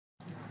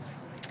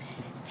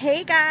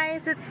Hey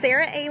guys, it's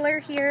Sara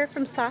Oehler here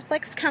from Soft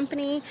Flex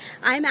Company.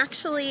 I'm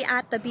actually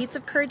at the Beads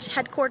of Courage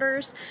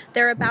headquarters.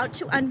 They're about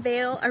to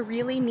unveil a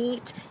really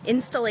neat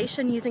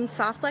installation using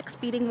Soft Flex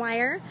Beading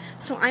Wire.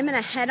 So I'm going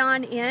to head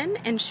on in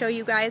and show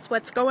you guys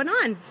what's going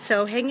on.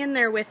 So hang in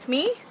there with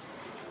me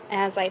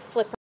as I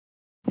flip.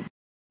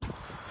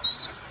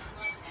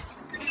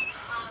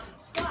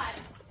 But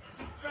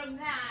from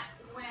that,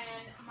 when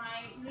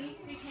my niece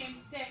became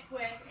sick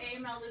with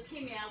AML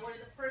leukemia, one of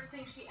the first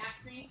things she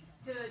asked me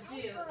to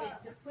do is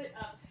to put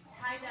up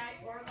tie-dye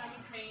origami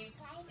cranes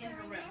in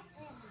her room.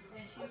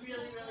 And she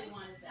really, really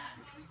wanted that.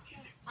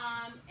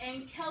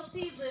 And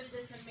Kelsey lived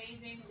this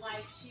amazing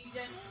life. She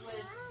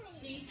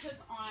took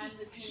on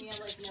leukemia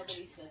like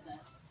nobody's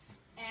business.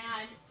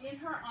 And in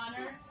her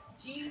honor,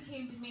 Jean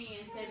came to me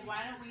and said,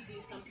 why don't we do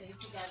something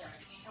together?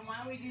 And why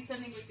don't we do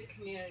something with the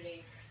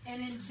community?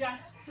 And in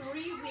just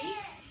 3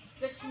 weeks,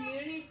 the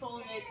community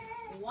folded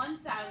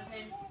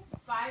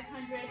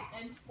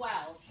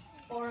 1,512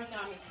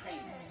 origami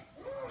cranes.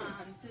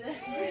 So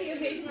that's pretty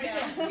amazing right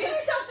there. Give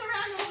yourselves a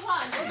round of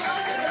applause.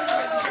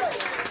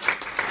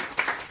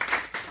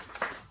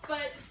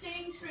 But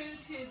staying true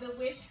to the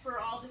wish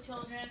for all the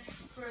children,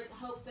 for the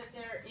hope that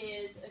there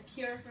is a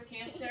cure for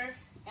cancer,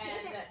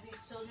 and that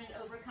these children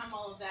overcome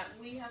all of that,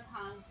 we have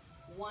hung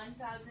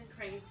 1,000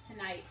 cranes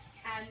tonight.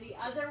 And the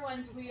other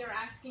ones we are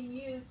asking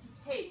you to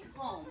take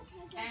home.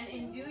 And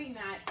in doing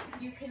that,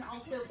 you can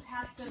also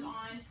pass them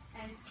on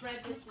and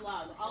spread this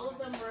love. All of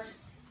them were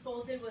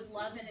folded with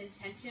love and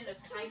intention of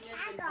kindness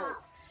and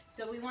hope.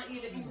 So we want you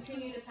to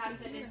continue to pass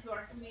that into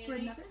our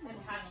community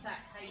and pass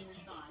that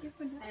kindness on.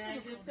 And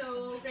I'm just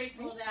so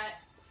grateful that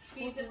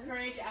Beads of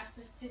Courage asked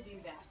us to do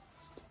that.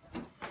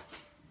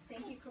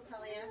 Thank you,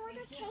 Copelia.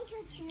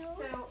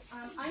 So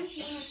I'm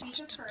Jean with Beads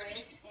of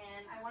Courage,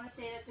 and I want to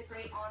say that it's a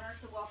great honor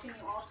to welcome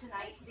you all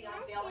tonight to the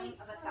unveiling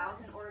of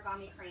 1,000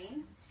 origami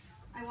cranes.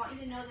 I want you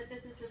to know that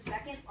this is the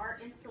second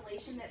art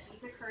installation that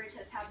Beads of Courage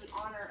has had the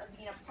honor of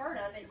being a part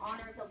of in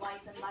honor of the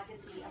life and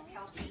legacy of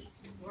Kelsey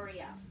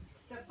Luria.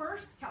 The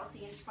first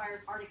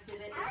Kelsey-inspired art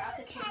exhibit is at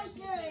the Children's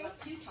Museum of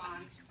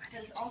Tucson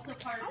that is also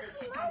part of their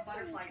Tucson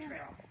Butterfly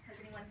Trail. Has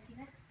anyone seen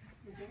it?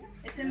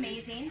 It's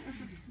amazing.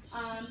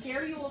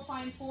 There you will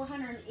find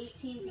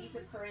 418 Beads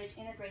of Courage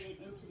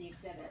integrated into the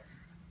exhibit.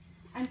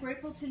 I'm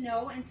grateful to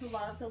know and to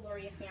love the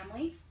Luria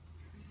family.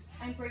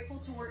 I'm grateful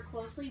to work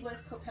closely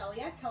with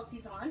Copelia,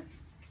 Kelsey's aunt,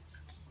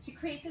 to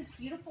create this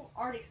beautiful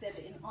art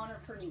exhibit in honor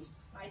of her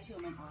niece. I too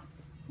am an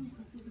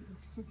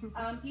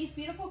aunt. These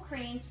beautiful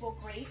cranes will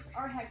grace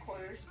our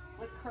headquarters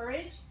with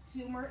courage,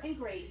 humor, and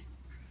grace,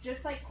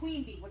 just like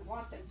Queen Bee would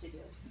want them to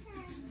do.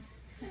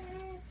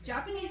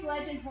 Japanese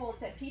legend holds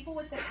that people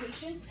with the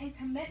patience and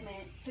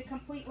commitment to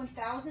complete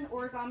 1,000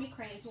 origami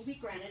cranes will be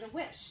granted a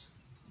wish.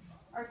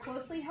 Our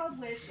closely held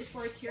wish is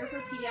for a cure for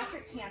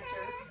pediatric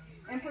cancer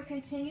and for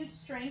continued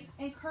strength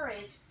and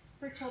courage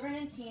for children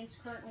and teens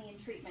currently in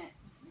treatment.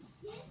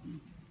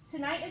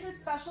 Tonight is a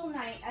special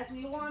night as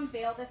we will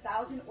unveil the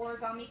 1,000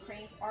 Origami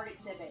Cranes art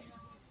exhibit,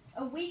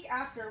 a week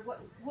after what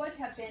would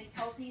have been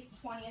Kelsey's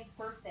 20th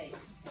birthday.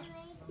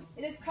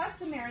 It is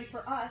customary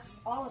for us,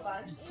 all of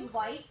us, to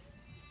light,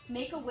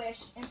 make a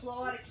wish, and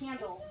blow out a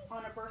candle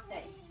on a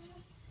birthday.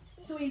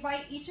 So we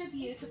invite each of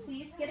you to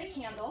please get a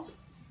candle.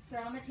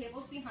 They're on the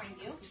tables behind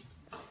you.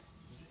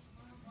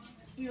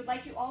 We would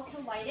like you all to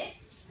light it.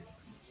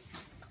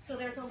 So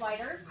there's a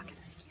lighter.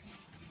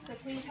 So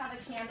please have a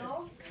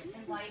candle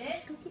and light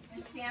it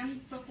and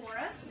stand before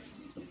us.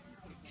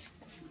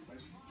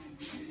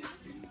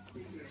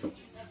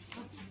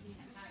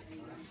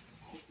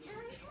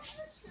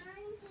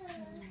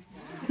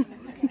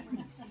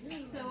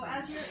 So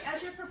as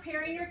you're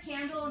preparing your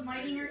candle and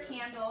lighting your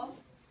candle,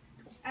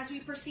 as we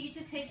proceed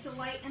to take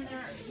delight in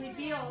the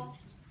reveal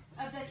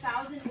of the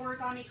 1,000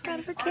 origami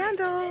cranes art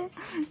exhibit,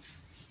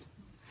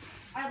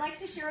 I'd like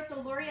to share with the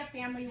Luria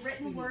family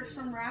written words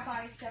from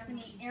Rabbi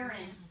Stephanie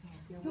Aaron,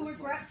 who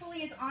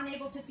regretfully is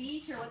unable to be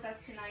here with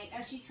us tonight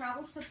as she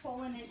travels to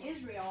Poland and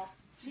Israel,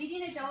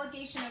 leading a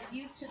delegation of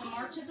youth to the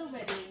March of the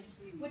Living,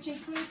 which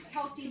includes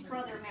Kelsey's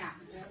brother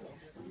Max.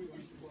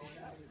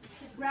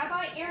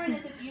 Rabbi Aaron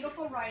is a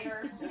beautiful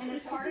writer, and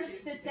as part of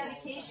this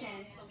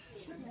dedication,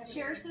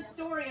 shares the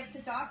story of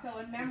Sadako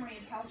in memory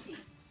of Kelsey.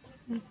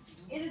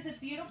 It is a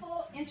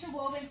beautiful,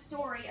 interwoven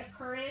story of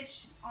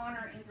courage,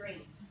 honor, and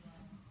grace.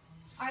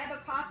 I have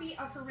a copy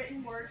of her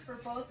written words for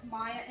both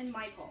Maya and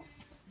Michael.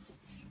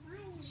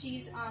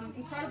 She's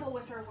incredible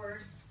with her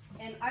words,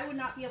 and I would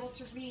not be able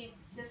to read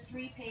this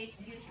 3-page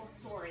beautiful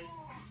story.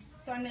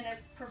 So I'm going to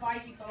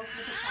provide you both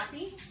with a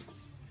copy.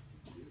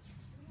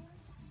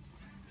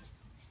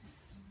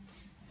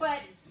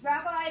 But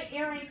Rabbi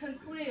Aaron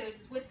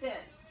concludes with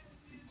this.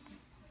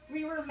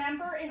 We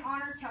remember and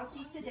honor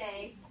Kelsey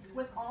today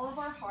with all of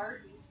our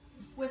heart,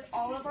 with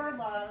all of our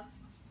love,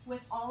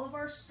 with all of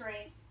our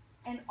strength,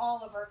 and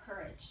all of our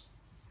courage.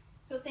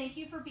 So thank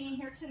you for being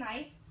here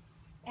tonight.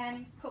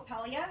 And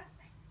Copelia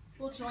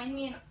will join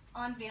me in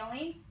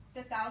unveiling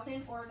the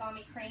 1,000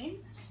 origami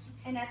cranes.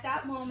 And at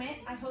that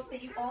moment, I hope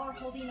that you all are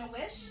holding a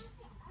wish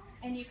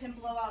and you can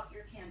blow out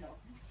your candle.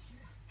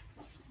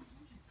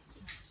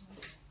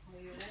 Are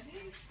you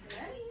ready?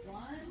 Ready?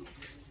 1,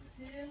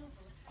 2,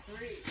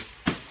 3.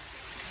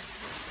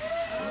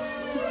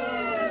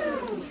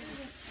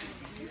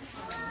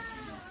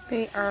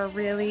 They are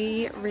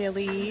really,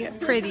 really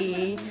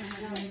pretty.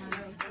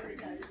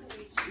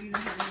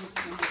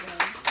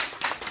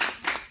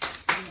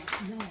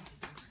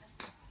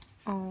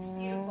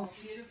 Oh.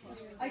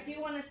 I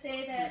do want to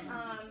say that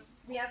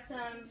we have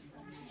some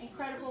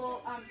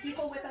incredible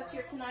people with us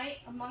here tonight.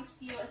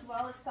 Amongst you as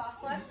well as Soft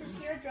Flex is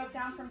here, drove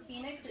down from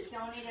Phoenix. It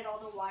donated all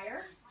the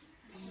wire,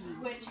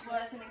 which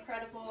was an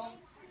incredible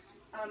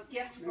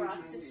gift for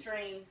us to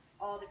string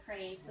all the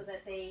cranes so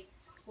that they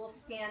will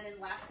stand in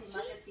lasting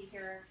legacy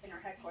here in our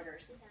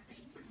headquarters.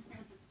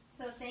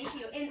 So thank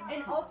you.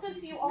 And also,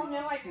 so you all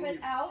know, I put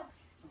out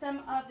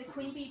some of the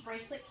Queen Bee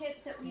bracelet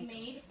kits that we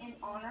made in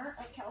honor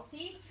of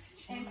Kelsey.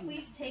 And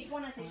please take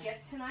one as a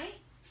gift tonight,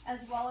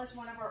 as well as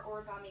one of our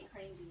origami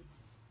crane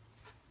beads.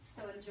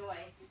 So enjoy.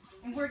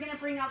 And we're going to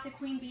bring out the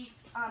Queen Bee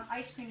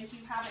ice cream if you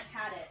haven't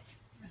had it.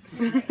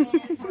 You're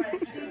in for a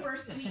super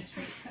sweet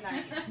treat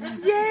tonight.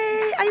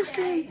 Yay, ice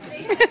cream.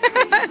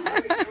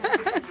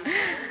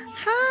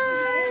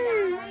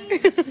 Hi.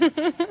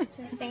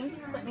 So thanks.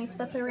 Let me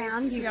flip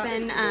around. You've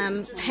been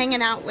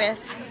hanging out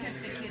with,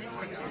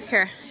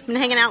 here, I've been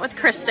hanging out with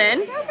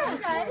Kristen.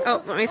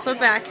 Oh, let me flip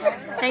back.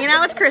 Hanging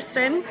out with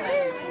Kristen.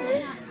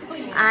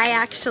 I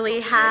actually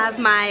have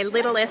my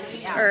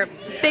littlest, or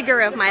bigger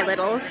of my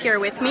littles here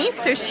with me,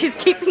 so she's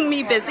keeping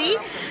me busy.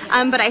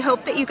 But I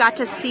hope that you got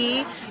to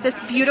see this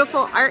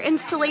beautiful art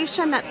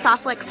installation that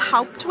Soft Flex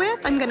helped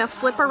with. I'm going to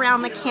flip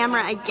around the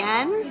camera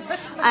again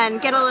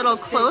and get a little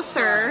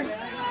closer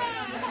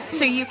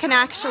so you can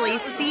actually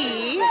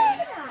see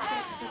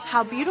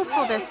how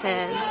beautiful this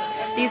is.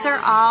 These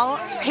are all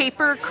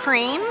paper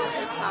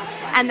cranes,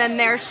 and then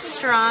they're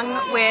strung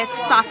with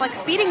Soft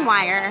Flex beading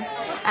wire.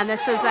 And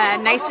this is a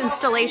nice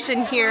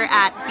installation here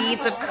at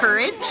Beads of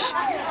Courage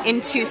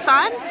in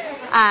Tucson.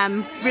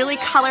 Really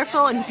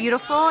colorful and a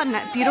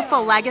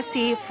beautiful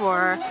legacy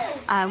for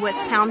what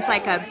sounds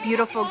like a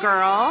beautiful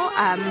girl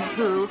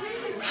who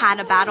had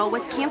a battle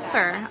with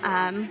cancer.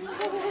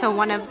 So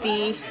one of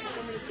the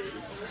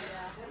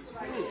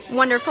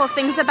wonderful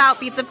things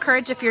about Beads of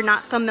Courage, if you're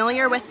not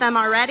familiar with them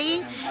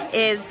already,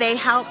 is they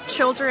help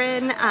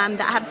children that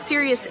have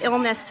serious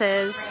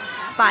illnesses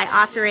by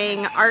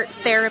offering art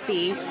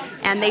therapy.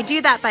 And they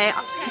do that by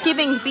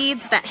giving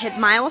beads that hit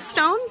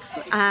milestones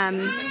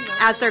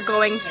as they're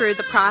going through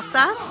the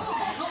process.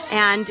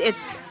 And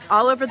it's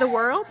all over the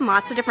world,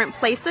 lots of different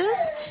places.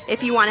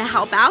 If you want to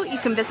help out, you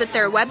can visit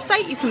their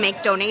website, you can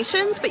make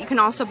donations, but you can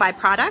also buy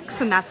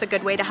products, and that's a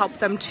good way to help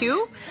them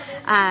too.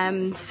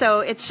 So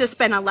it's just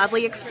been a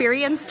lovely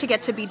experience to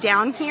get to be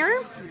down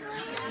here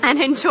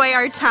and enjoy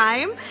our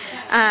time.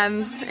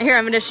 Here,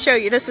 I'm going to show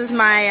you. This is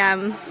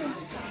my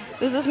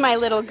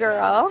little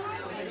girl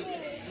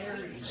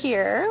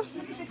here,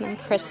 I'm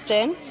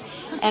Kristen,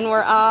 and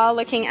we're all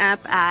looking up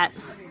at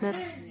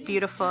this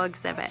beautiful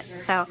exhibit.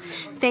 So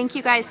thank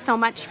you guys so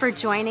much for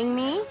joining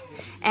me,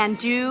 and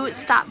do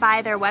stop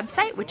by their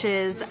website, which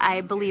is,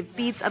 I believe,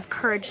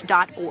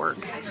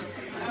 beadsofcourage.org.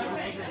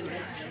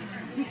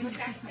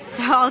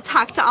 So I'll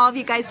talk to all of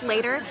you guys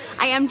later.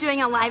 I am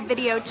doing a live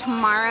video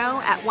tomorrow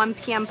at 1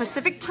 p.m.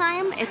 Pacific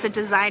time. It's a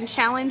design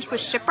challenge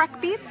with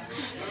shipwreck beads.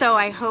 So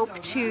I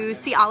hope to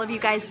see all of you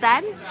guys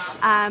then.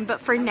 But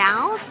for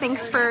now,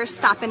 thanks for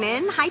stopping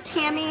in. Hi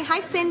Tammy,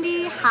 hi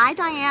Cindy, hi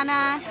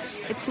Diana.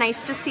 It's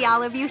nice to see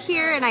all of you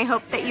here, and I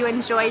hope that you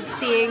enjoyed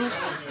seeing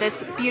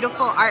this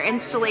beautiful art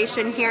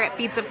installation here at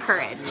Beads of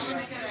Courage.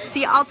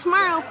 See you all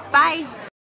tomorrow. Bye.